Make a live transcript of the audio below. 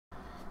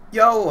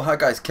Yo, hi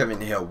guys,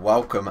 Kevin here.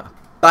 Welcome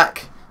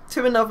back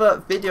to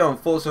another video on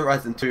Forza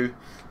Horizon 2.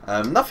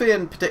 Nothing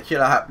in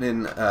particular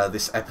happening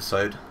this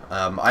episode.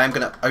 I am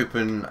going to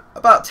open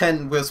about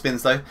 10 wheel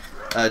spins though,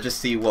 just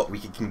see what we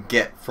can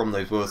get from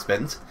those wheel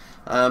spins.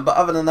 But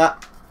other than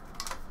that,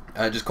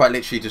 just quite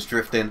literally just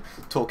drifting,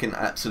 talking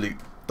absolute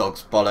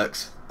dog's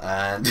bollocks,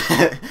 and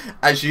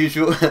as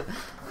usual,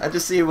 and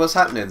just see what's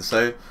happening.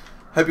 So,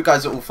 hope you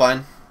guys are all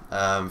fine.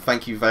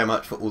 Thank you very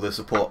much for all the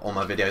support on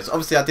my videos.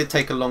 Obviously I did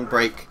take a long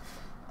break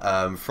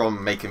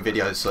from making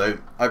videos, so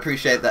I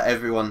appreciate that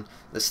everyone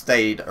that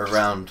stayed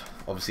around,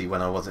 obviously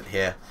when I wasn't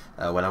here,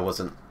 when I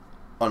wasn't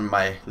on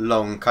my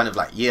long, kind of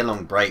like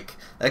year-long break.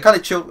 It kind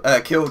of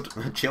it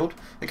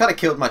kind of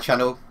killed my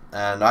channel,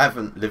 and I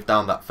haven't lived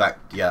down that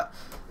fact yet.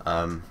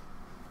 And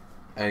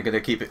I'm going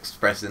to keep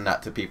expressing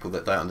that to people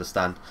that don't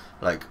understand.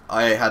 Like,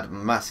 I had a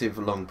massive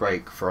long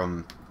break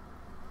from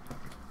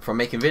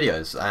making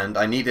videos, and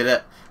I needed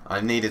it. I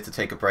needed to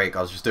take a break.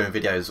 I was just doing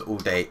videos all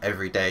day,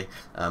 every day.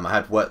 I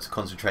had work to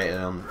concentrate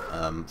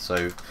on,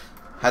 so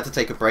had to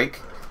take a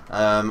break.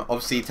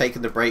 Obviously,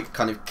 taking the break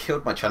kind of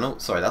killed my channel.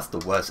 Sorry, that's the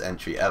worst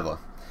entry ever.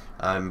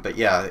 But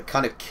yeah, it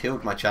kind of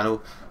killed my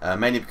channel,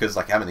 mainly because,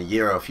 like, having a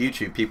year off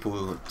YouTube,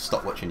 people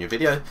stop watching your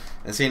video.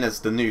 And seeing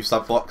as the new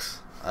sub box,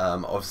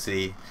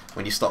 obviously,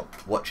 when you stop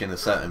watching a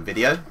certain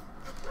video,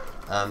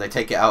 they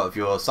take it out of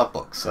your sub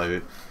box.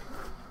 So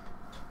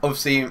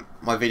obviously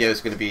my video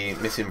is going to be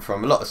missing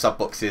from a lot of sub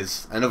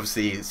boxes, and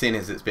obviously seeing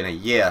as it's been a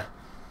year,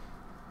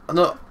 I'm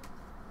not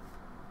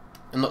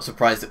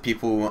surprised that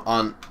people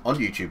aren't on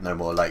YouTube no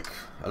more. Like,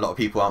 a lot of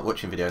people aren't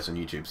watching videos on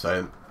YouTube,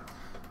 so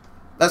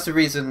that's the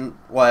reason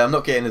why I'm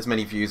not getting as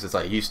many views as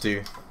I used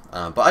to,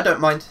 but I don't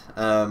mind.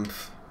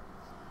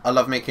 I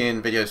love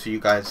making videos for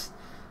you guys,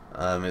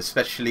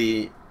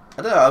 especially,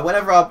 I don't know,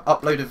 whenever I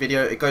upload a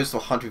video it goes to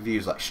 100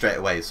 views like straight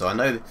away, so I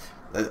know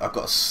that I've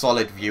got a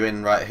solid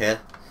viewing right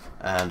here,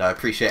 and I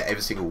appreciate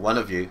every single one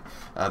of you.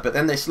 But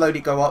then they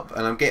slowly go up,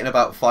 and I'm getting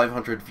about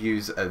 500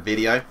 views a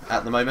video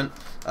at the moment,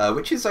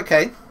 which is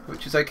okay.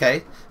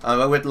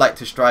 I would like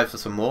to strive for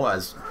some more,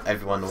 as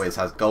everyone always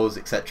has goals,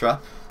 etc.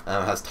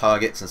 Has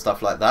targets and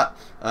stuff like that.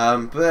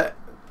 But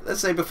let's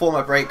say before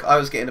my break, I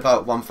was getting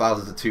about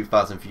 1,000 to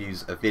 2,000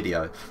 views a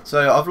video.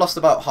 So I've lost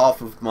about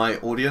half of my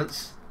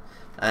audience.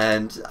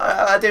 And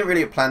I didn't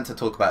really plan to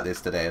talk about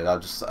this today.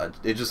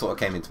 It just sort of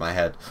came into my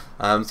head.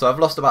 So I've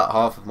lost about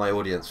half of my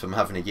audience from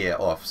having a year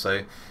off.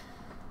 So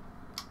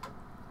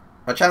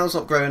my channel's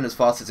not growing as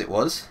fast as it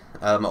was.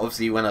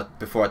 Obviously,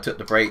 before I took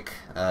the break,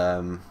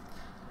 I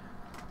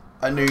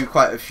knew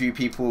quite a few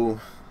people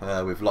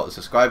with a lot of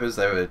subscribers.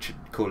 They were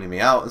calling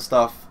me out and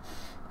stuff.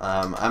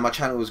 And my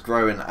channel was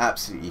growing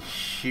absolutely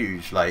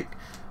huge. Like,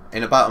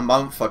 in about a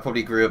month, I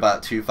probably grew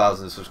about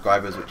 2,000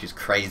 subscribers, which is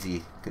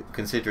crazy,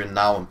 considering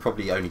now I'm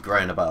probably only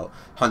growing about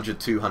 100,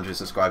 200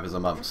 subscribers a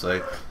month.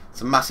 So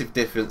it's a massive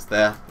difference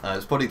there.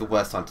 It's probably the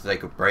worst time to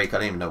take a break. I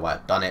don't even know why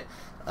I've done it,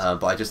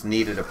 but I just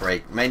needed a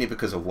break, mainly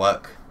because of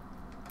work,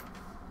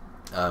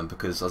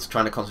 because I was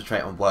trying to concentrate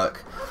on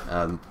work,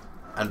 and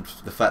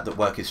the fact that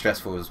work is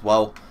stressful as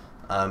well.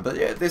 But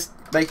yeah, this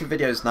making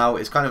videos now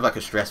is kind of like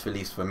a stress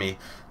release for me,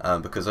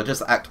 because I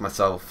just act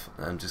myself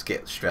and just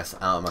get stress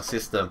out of my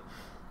system.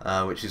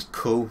 Which is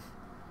cool.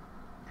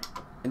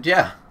 And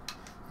yeah,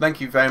 thank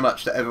you very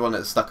much to everyone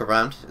that stuck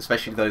around,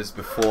 especially those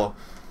before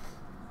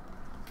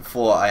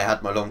I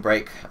had my long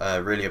break.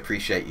 Really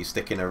appreciate you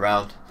sticking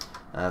around.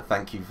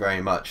 Thank you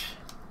very much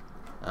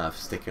for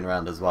sticking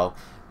around as well.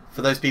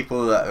 For those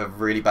people that are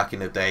really back in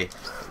the day,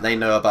 they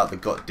know about the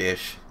got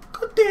dish.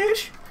 So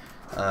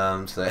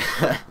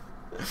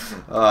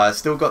I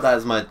still got that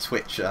as my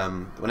Twitch.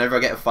 Whenever I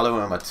get a follower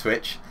on my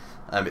Twitch,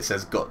 it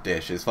says got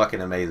dish. It's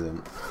fucking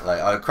amazing.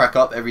 Like, I crack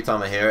up every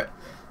time I hear it.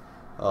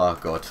 Oh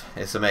god,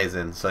 it's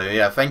amazing. So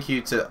yeah, thank you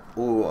to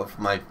all of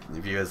my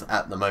viewers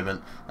at the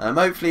moment.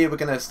 Hopefully we're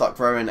going to start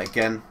growing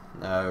again.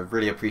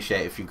 Really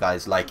appreciate if you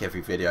guys like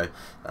every video,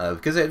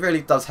 because it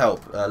really does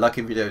help.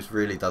 Liking videos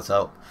really does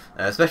help,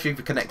 especially if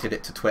you connected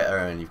it to Twitter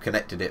and you've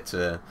connected it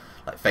to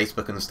like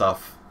Facebook and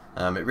stuff.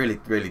 It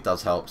really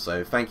does help.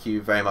 So thank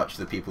you very much to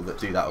the people that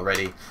do that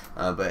already.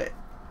 But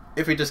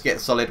if we just get a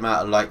solid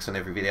amount of likes on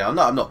every video,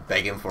 I'm not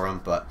begging for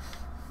them, but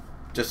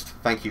just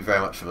thank you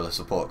very much for the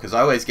support, because I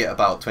always get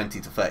about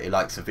 20 to 30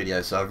 likes a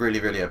video, so I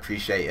really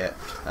appreciate it.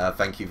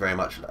 Thank you very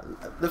much.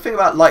 The thing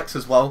about likes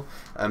as well,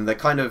 they're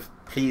kind of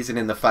pleasing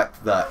in the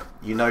fact that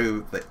you know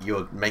that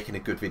you're making a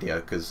good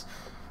video, because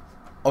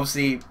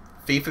obviously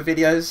FIFA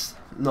videos,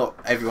 not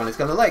everyone is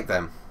going to like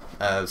them.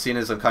 Seeing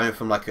as I'm coming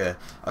from like a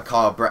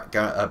car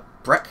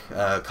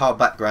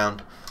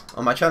background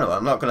on my channel,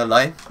 I'm not gonna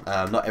lie,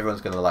 not everyone's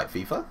gonna like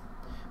FIFA,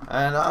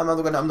 and I'm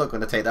not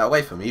gonna take that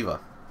away from either.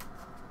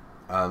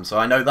 So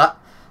I know that,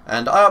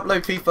 and I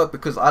upload FIFA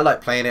because I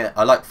like playing it.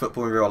 I like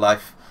football in real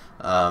life,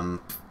 so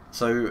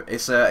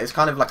it's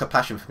kind of like a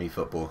passion for me,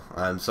 football.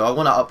 So I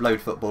want to upload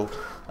football,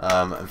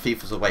 and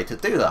FIFA's a way to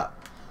do that.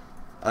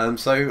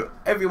 So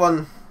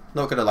everyone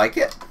not gonna like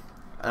it,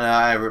 and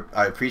I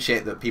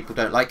appreciate that people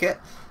don't like it.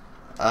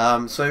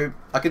 So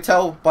I could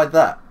tell by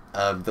that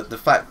the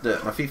fact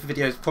that my FIFA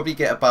videos probably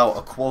get about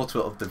a quarter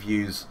of the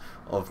views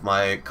of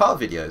my car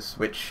videos,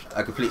 which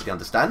I completely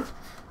understand,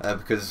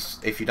 because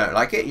if you don't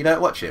like it, you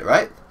don't watch it,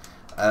 right?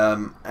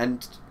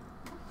 And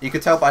you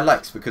can tell by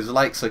likes, because the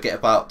likes I get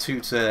about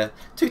 2 to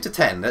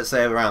 10, let's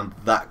say around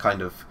that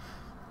kind of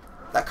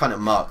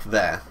mark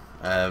there.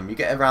 You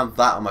get around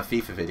that on my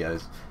FIFA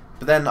videos,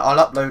 but then I'll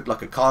upload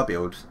like a car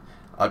build,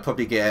 I'd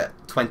probably get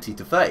 20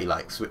 to 30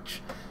 likes,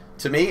 which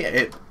to me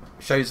it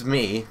shows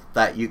me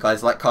that you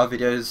guys like car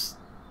videos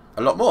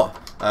a lot more.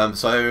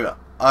 So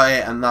I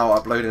am now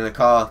uploading a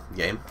car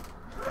game,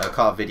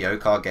 car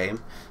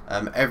game,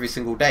 every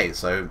single day.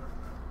 So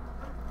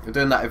I'm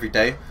doing that every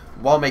day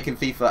while making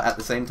FIFA at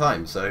the same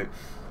time. So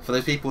for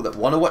those people that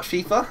want to watch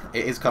FIFA,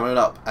 it is coming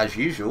up as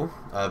usual.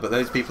 But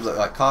those people that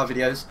like car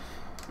videos,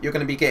 you're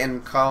going to be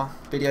getting car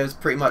videos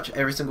pretty much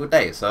every single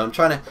day. So I'm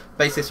trying to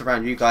base this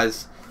around you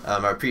guys.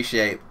 I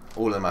appreciate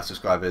all of my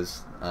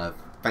subscribers.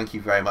 Thank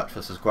you very much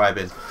for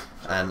subscribing,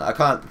 and I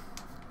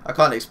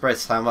can't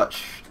express how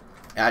much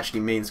it actually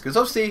means, because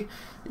obviously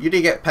you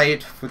do get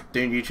paid for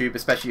doing YouTube,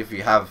 especially if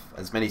you have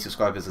as many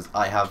subscribers as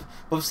I have.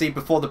 Obviously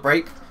before the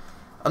break,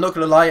 I'm not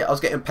gonna lie, I was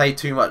getting paid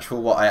too much for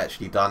what I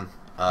actually done.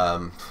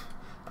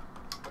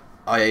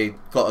 I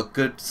got a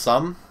good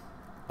sum,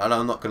 and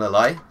I'm not gonna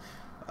lie.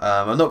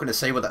 I'm not gonna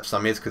say what that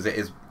sum is because it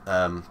is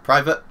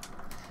private,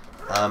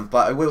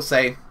 but I will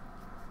say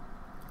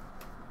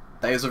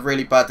that it was a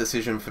really bad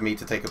decision for me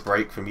to take a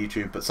break from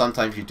YouTube, but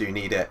sometimes you do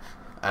need it,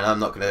 and I'm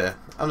not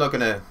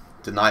gonna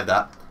deny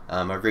that.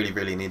 I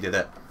really needed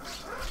it.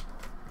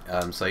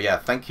 So yeah,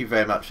 thank you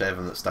very much to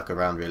everyone that stuck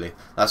around. Really,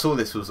 that's all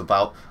this was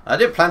about. I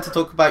didn't plan to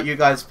talk about you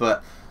guys,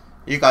 but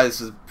you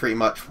guys are pretty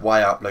much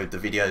why I upload the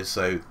videos.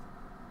 So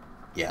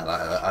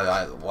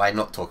yeah, why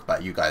not talk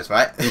about you guys,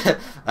 right? And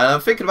I'm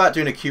thinking about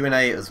doing a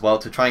Q&A as well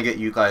to try and get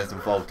you guys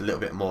involved a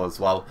little bit more as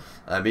well.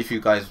 If you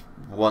guys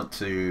want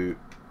to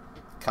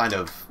kind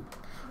of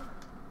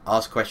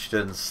ask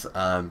questions,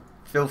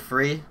 feel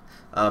free.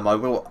 I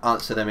will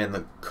answer them in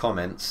the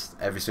comments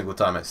every single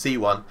time I see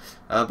one.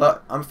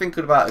 But I'm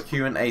thinking about a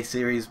Q&A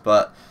series,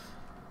 but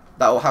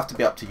that will have to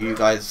be up to you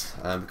guys,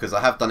 because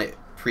I have done it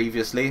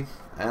previously,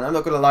 and I'm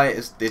not gonna lie,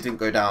 it didn't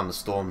go down the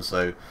storm.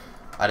 So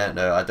I don't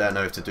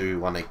know if to do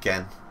one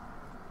again.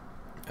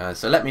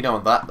 So let me know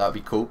on that. That'd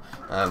be cool.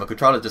 My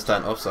controller just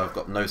turned off, so I've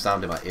got no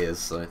sound in my ears.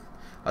 So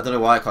I don't know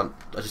why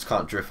I just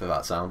can't drift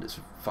without sound. It's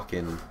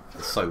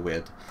so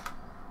weird.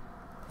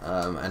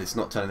 And it's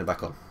not turning it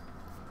back on.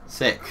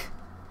 Sick.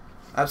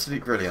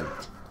 Absolutely brilliant.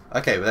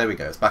 Okay, well there we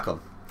go. It's back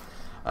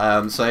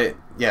on. So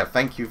yeah,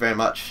 thank you very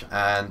much.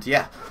 And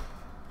yeah,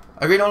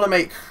 I really want to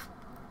make.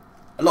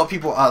 A lot of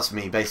people ask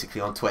me basically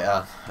on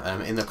Twitter,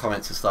 in the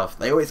comments and stuff.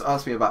 They always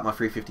ask me about my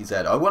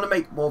 350Z. I want to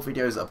make more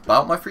videos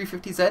about my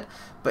 350Z,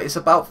 but it's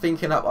about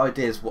thinking up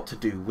ideas what to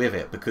do with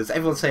it, because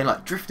everyone's saying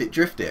like drift it,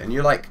 and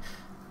you're like,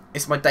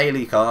 it's my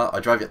daily car. I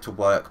drive it to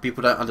work.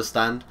 People don't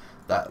understand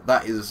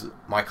that is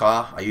my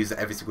car. I use it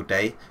every single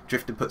day.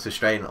 Drifting puts a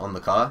strain on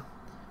the car.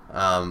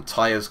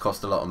 Tires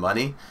cost a lot of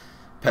money.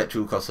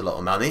 Petrol costs a lot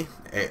of money.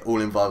 It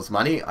all involves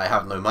money. I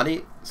have no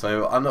money,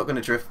 so I'm not going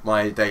to drift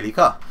my daily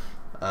car.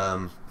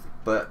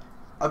 But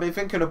I've been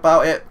thinking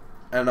about it,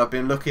 and I've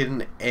been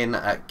looking in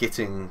at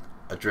getting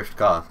a drift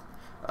car.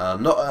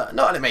 Not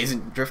an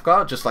amazing drift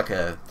car, just like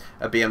a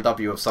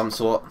BMW of some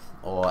sort,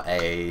 or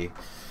a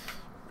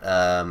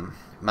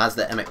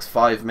Mazda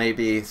MX-5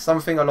 maybe,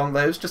 something along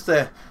those. Just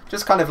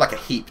kind of like a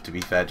heap, to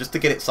be fair, just to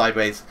get it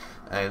sideways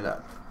and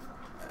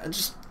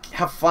just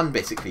have fun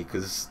basically,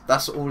 because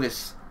that's all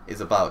this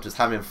is about, just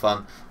having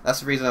fun. That's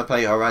the reason I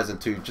play Horizon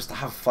 2, just to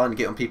have fun,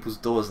 get on people's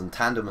doors and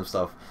tandem and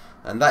stuff,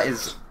 and that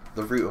is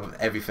the root of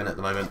everything at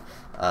the moment.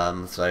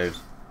 So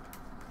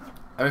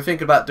I've been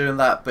thinking about doing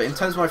that, but in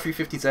terms of my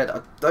 350Z,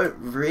 I don't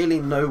really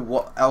know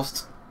what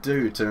else to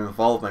do to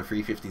involve my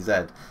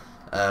 350Z.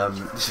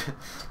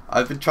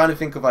 I've been trying to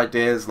think of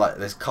ideas, like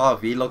there's car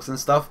vlogs and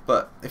stuff,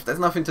 but if there's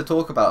nothing to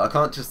talk about, I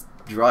can't just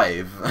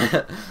drive.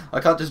 I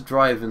can't just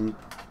drive, and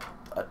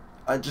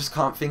I just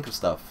can't think of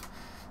stuff.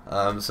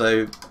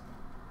 So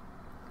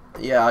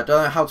yeah, I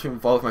don't know how to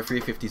involve my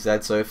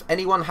 350Z, so if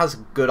anyone has a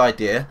good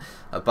idea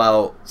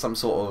about some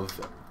sort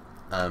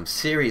of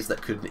series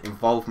that could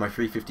involve my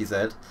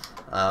 350Z,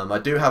 I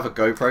do have a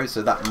GoPro,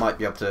 so that might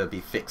be able to be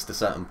fixed to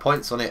certain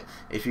points on it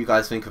if you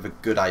guys think of a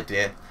good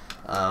idea.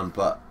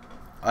 But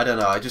I don't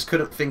know, I just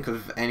couldn't think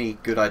of any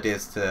good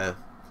ideas to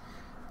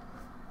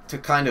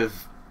kind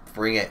of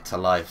bring it to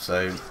life.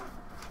 So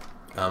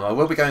I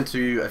will be going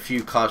to a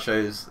few car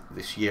shows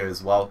this year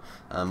as well.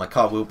 My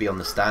car will be on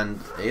the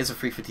stand. It is a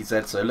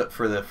 350Z, so look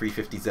for the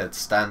 350Z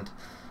stand,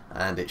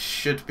 and it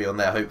should be on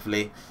there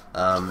hopefully.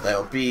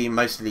 There'll be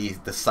mostly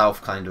the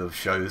south kind of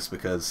shows,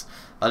 because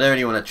I don't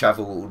really want to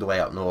travel all the way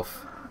up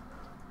north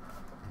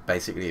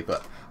basically.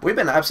 But we've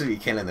been absolutely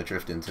killing the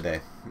drifting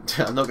today.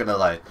 I'm not gonna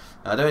lie,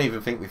 I don't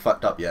even think we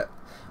fucked up yet.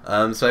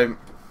 So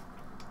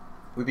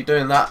we'll be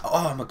doing that.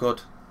 Oh my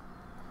god,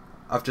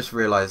 I've just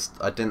realised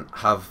I didn't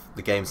have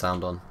the game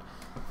sound on.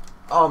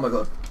 Oh my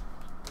god.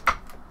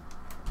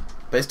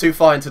 But it's too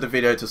far into the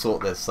video to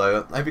sort this,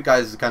 so I hope you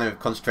guys kind of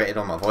concentrated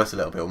on my voice a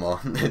little bit more.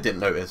 Didn't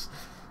notice.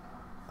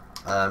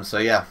 So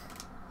yeah.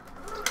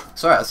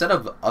 Sorry, I've said a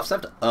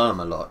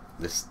lot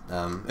this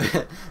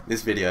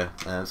this video.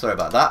 Sorry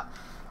about that.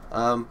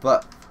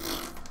 But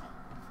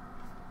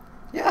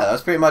yeah,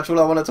 that's pretty much all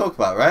I want to talk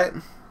about, right?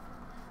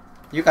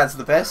 You guys are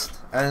the best,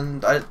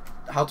 and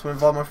how to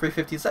involve my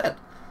 350Z.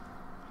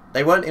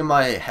 They weren't in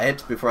my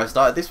head before I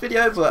started this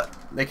video, but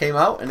they came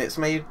out, and it's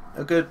made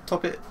a good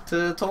topic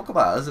to talk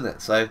about, isn't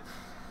it? So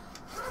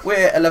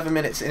we're 11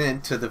 minutes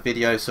into the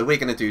video, so we're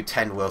going to do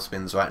 10 wheel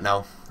spins right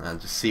now,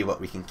 and just see what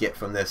we can get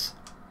from this.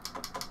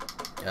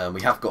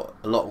 We have got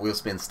a lot of wheel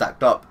spins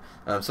stacked up,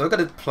 so we're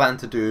going to plan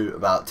to do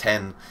about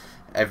 10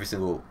 every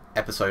single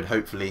episode,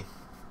 hopefully.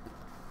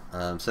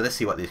 So let's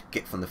see what they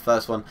get from the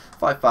first one.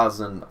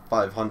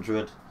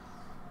 5,500.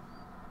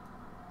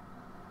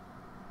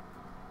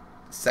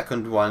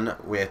 Second one,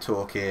 we're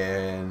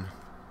talking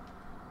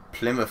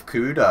Plymouth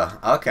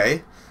Cuda.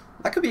 Okay,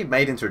 that could be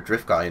made into a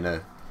drift car, you know.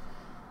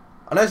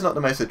 I know it's not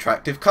the most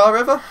attractive car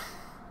ever,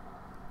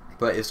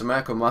 but it's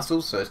American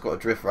muscle, so it's got a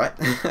drift, right?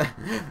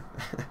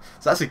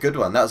 So that's a good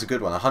one. That was a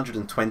good one.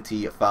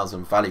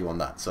 120,000 value on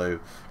that.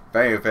 So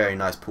very, very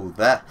nice pull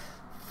there.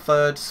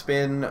 Third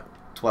spin,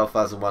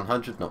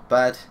 12,100. Not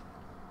bad.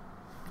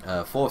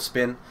 Fourth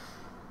spin.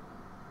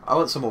 I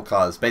want some more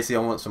cars. Basically, I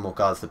want some more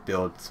cars to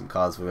build some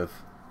cars with.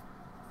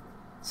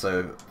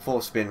 So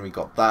fourth spin, we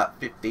got that.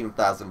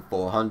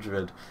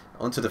 15,400.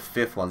 On to the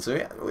fifth one.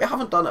 So we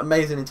haven't done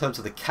amazing in terms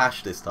of the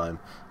cash this time.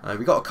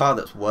 We got a car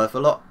that's worth a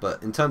lot,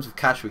 but in terms of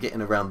cash, we're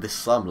getting around this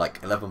sum,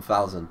 like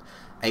 11,000,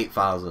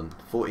 8,000,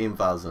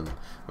 14,000.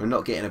 We're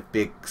not getting a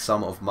big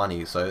sum of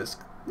money, so it's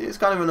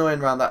kind of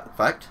annoying around that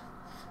fact.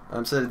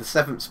 So the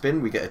seventh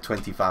spin, we get a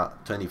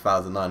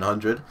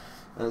 20,900.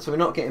 So we're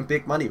not getting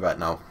big money right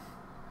now.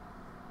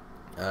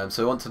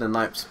 So on to the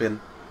ninth spin,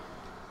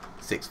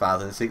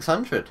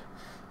 6,600.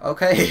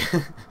 Okay,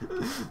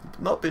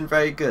 not been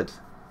very good.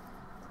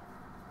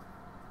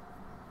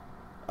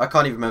 I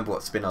can't even remember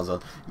what spin I was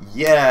on.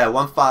 Yeah,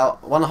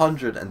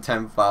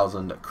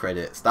 110,000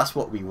 credits. That's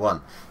what we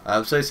want.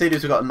 So see, we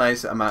got a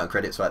nice amount of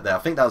credits right there. I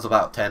think that was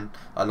about 10.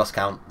 I lost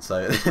count.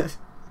 So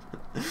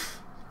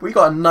we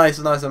got a nice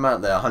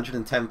amount there.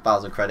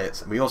 110,000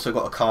 credits. And we also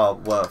got a car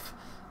worth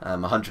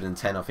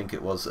 110, I think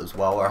it was as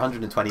well, or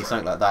 120,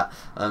 something like that.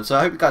 So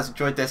I hope you guys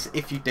enjoyed this.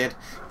 If you did,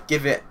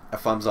 give it a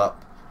thumbs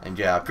up. And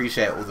yeah, I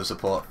appreciate all the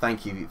support.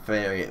 Thank you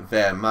very,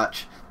 very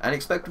much. And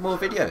expect more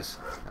videos.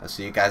 I'll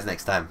see you guys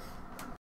next time.